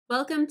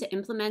Welcome to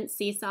Implement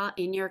Seesaw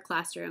in your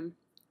classroom.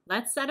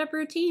 Let's set up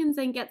routines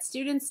and get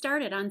students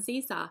started on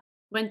Seesaw.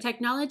 When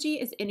technology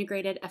is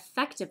integrated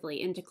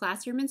effectively into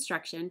classroom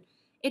instruction,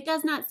 it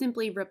does not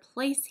simply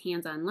replace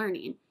hands-on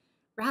learning.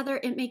 Rather,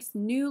 it makes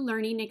new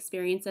learning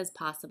experiences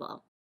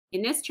possible.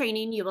 In this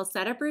training, you will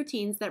set up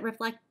routines that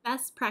reflect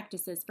best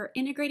practices for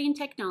integrating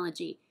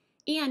technology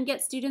and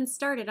get students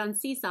started on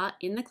Seesaw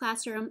in the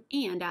classroom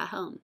and at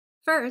home.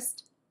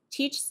 First,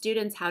 teach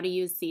students how to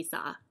use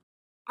Seesaw.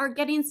 Our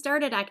Getting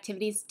Started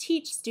activities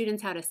teach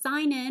students how to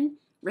sign in,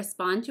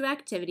 respond to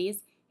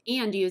activities,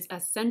 and use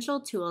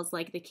essential tools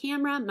like the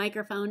camera,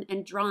 microphone,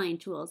 and drawing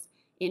tools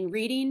in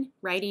reading,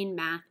 writing,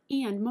 math,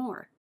 and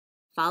more.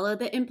 Follow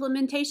the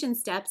implementation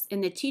steps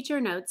in the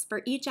teacher notes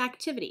for each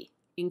activity,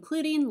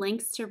 including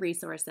links to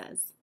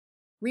resources.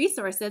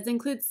 Resources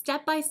include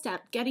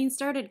step-by-step Getting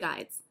Started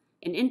guides,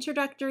 an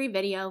introductory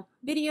video,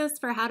 videos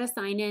for how to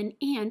sign in,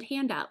 and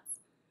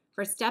handouts.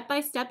 For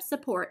step-by-step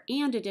support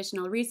and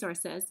additional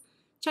resources,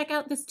 check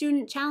out the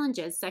Student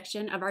Challenges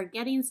section of our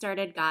Getting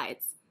Started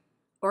guides.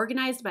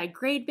 Organized by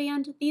grade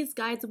band, these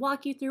guides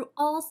walk you through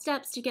all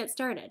steps to get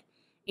started,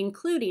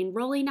 including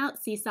rolling out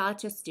Seesaw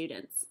to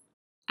students.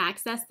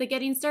 Access the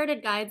Getting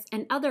Started guides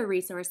and other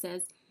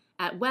resources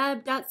at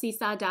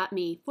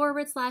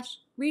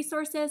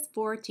web.seesaw.me/resources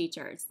for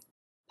teachers.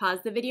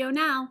 Pause the video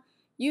now.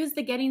 Use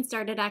the Getting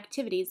Started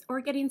activities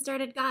or Getting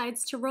Started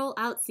guides to roll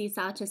out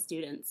Seesaw to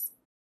students.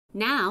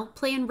 Now,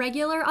 plan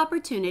regular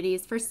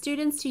opportunities for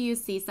students to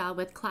use Seesaw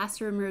with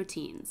classroom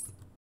routines.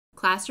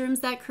 Classrooms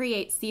that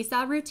create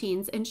Seesaw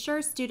routines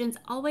ensure students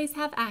always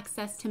have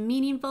access to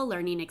meaningful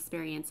learning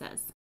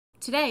experiences.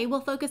 Today,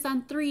 we'll focus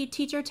on 3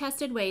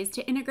 teacher-tested ways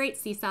to integrate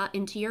Seesaw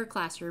into your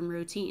classroom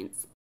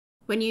routines.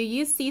 When you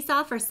use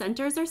Seesaw for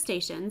centers or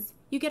stations,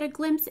 you get a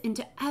glimpse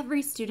into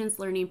every student's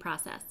learning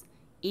process,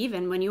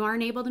 even when you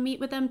aren't able to meet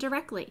with them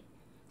directly.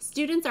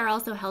 Students are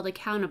also held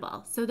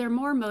accountable, so they're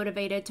more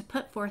motivated to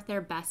put forth their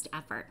best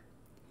effort.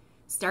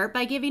 Start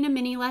by giving a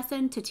mini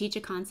lesson to teach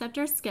a concept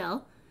or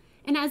skill,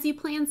 and as you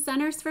plan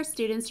centers for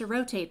students to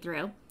rotate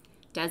through,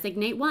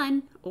 designate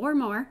one or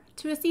more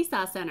to a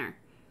Seesaw center.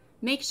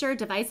 Make sure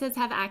devices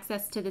have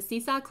access to the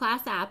Seesaw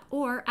class app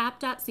or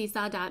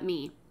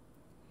app.seesaw.me.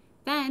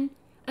 Then,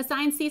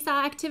 assign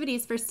Seesaw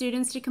activities for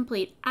students to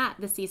complete at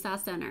the Seesaw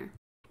Center.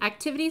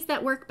 Activities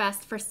that work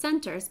best for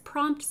centers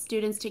prompt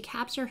students to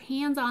capture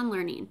hands-on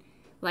learning,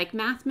 like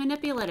math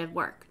manipulative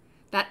work,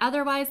 that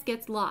otherwise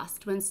gets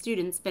lost when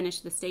students finish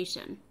the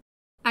station.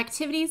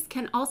 Activities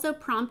can also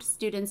prompt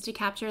students to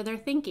capture their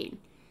thinking.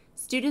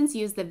 Students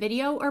use the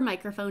video or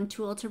microphone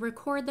tool to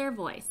record their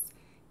voice,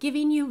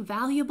 giving you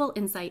valuable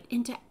insight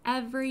into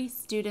every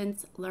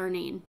student's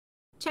learning.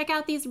 Check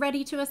out these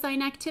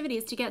ready-to-assign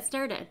activities to get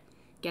started.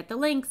 Get the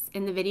links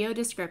in the video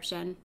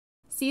description.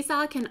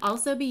 Seesaw can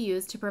also be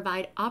used to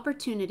provide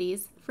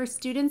opportunities for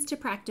students to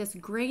practice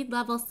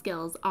grade-level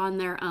skills on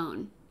their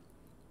own.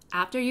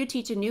 After you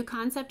teach a new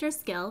concept or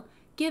skill,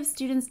 give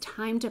students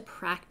time to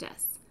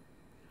practice.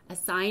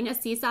 Assign a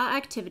Seesaw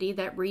activity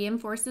that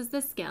reinforces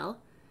the skill.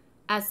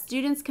 As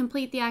students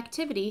complete the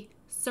activity,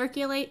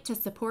 circulate to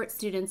support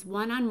students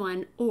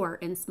one-on-one or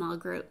in small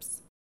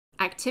groups.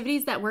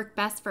 Activities that work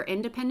best for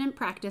independent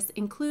practice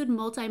include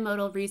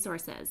multimodal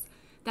resources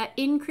that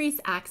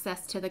increase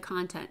access to the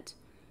content.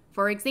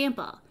 For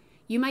example,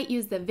 you might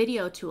use the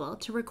video tool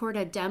to record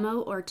a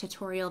demo or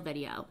tutorial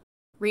video.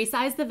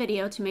 Resize the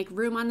video to make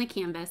room on the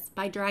canvas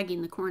by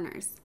dragging the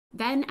corners.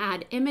 Then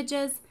add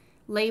images,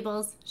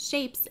 labels,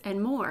 shapes,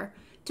 and more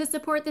to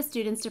support the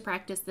students to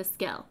practice the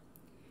skill.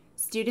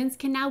 Students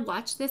can now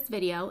watch this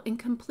video and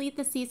complete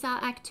the Seesaw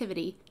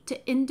activity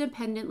to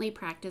independently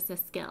practice a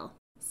skill.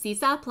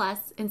 Seesaw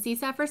Plus and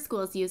Seesaw for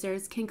Schools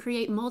users can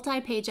create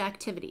multi-page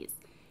activities,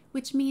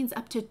 which means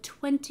up to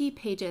 20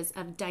 pages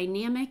of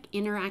dynamic,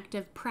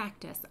 interactive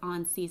practice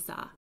on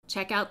Seesaw.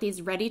 Check out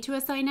these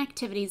ready-to-assign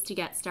activities to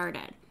get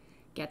started.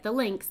 Get the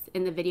links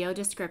in the video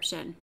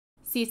description.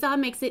 Seesaw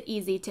makes it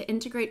easy to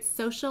integrate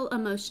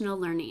social-emotional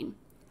learning.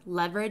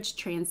 Leverage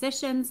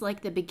transitions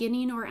like the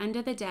beginning or end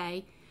of the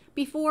day,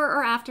 before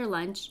or after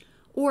lunch,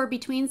 or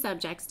between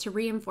subjects to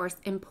reinforce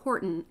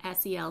important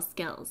SEL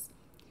skills.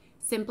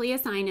 Simply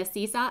assign a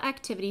Seesaw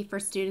activity for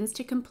students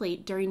to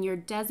complete during your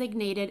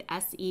designated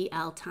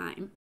SEL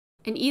time.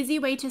 An easy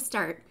way to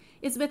start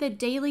is with a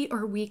daily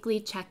or weekly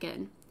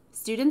check-in.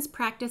 Students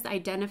practice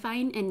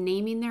identifying and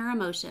naming their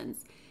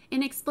emotions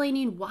and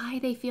explaining why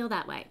they feel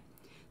that way,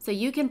 so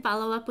you can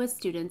follow up with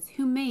students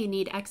who may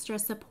need extra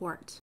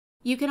support.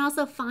 You can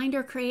also find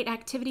or create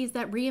activities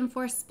that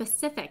reinforce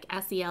specific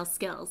SEL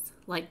skills,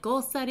 like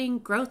goal setting,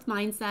 growth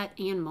mindset,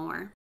 and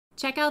more.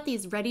 Check out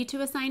these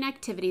ready-to-assign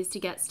activities to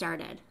get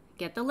started.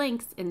 Get the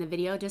links in the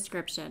video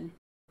description.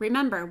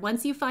 Remember,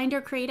 once you find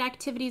or create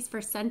activities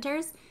for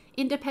centers,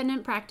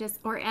 independent practice,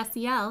 or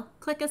SEL,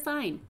 click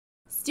Assign.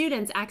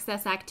 Students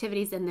access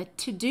activities in the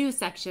To-Do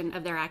section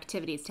of their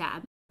Activities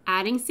tab.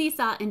 Adding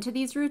Seesaw into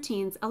these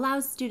routines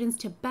allows students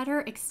to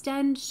better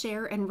extend,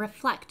 share, and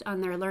reflect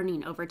on their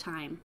learning over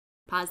time.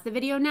 Pause the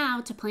video now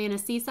to plan a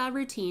Seesaw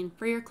routine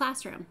for your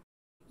classroom.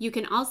 You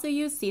can also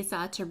use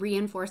Seesaw to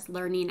reinforce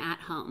learning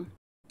at home.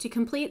 To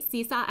complete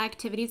Seesaw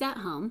activities at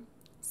home,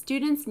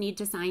 students need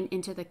to sign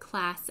into the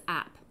class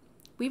app.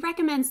 We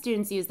recommend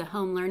students use the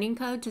home learning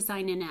code to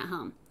sign in at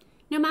home,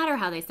 no matter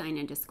how they sign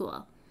into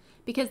school,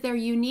 because they're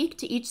unique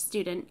to each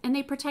student and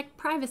they protect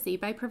privacy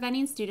by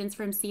preventing students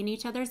from seeing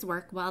each other's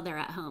work while they're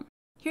at home.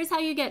 Here's how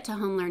you get to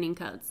home learning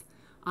codes.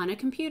 On a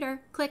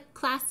computer, click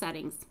Class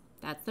Settings.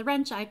 That's the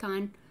wrench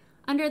icon.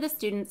 Under the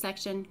Student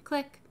section,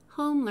 click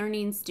Home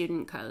Learning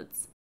Student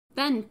Codes.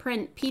 Then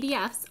print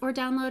PDFs or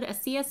download a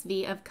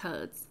CSV of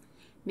codes.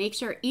 Make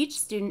sure each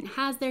student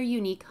has their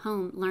unique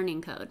home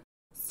learning code.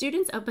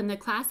 Students open the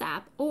class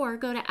app or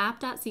go to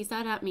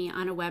app.seesaw.me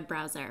on a web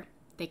browser.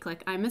 They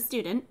click I'm a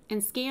student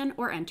and scan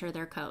or enter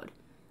their code.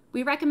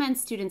 We recommend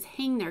students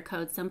hang their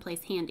code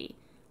someplace handy,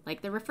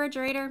 like the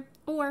refrigerator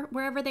or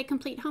wherever they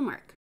complete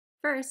homework.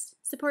 First,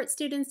 support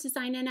students to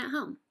sign in at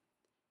home.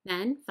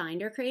 Then,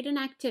 find or create an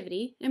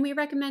activity, and we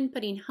recommend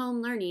putting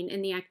home learning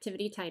in the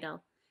activity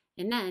title,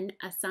 and then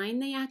assign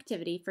the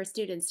activity for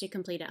students to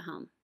complete at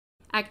home.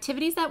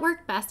 Activities that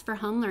work best for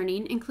home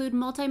learning include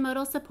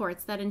multimodal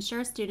supports that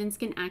ensure students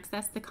can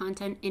access the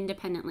content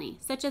independently,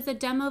 such as a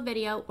demo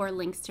video or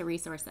links to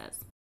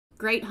resources.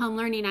 Great home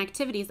learning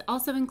activities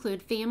also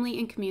include family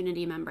and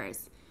community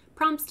members.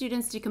 Prompt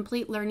students to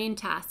complete learning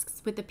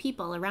tasks with the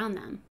people around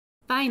them.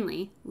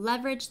 Finally,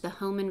 leverage the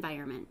home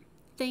environment.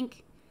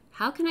 Think,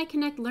 how can I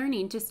connect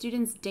learning to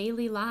students'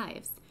 daily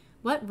lives?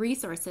 What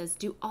resources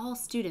do all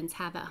students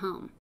have at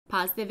home?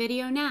 Pause the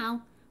video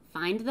now,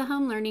 find the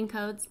home learning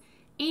codes,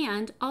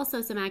 and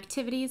also some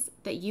activities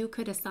that you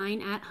could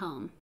assign at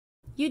home.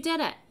 You did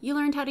it! You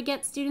learned how to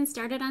get students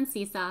started on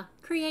Seesaw,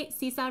 create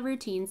Seesaw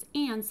routines,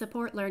 and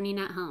support learning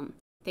at home.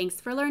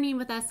 Thanks for learning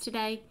with us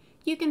today.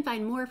 You can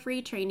find more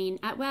free training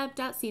at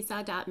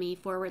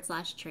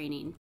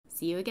web.seesaw.me/training.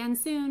 See you again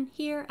soon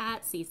here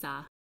at Seesaw.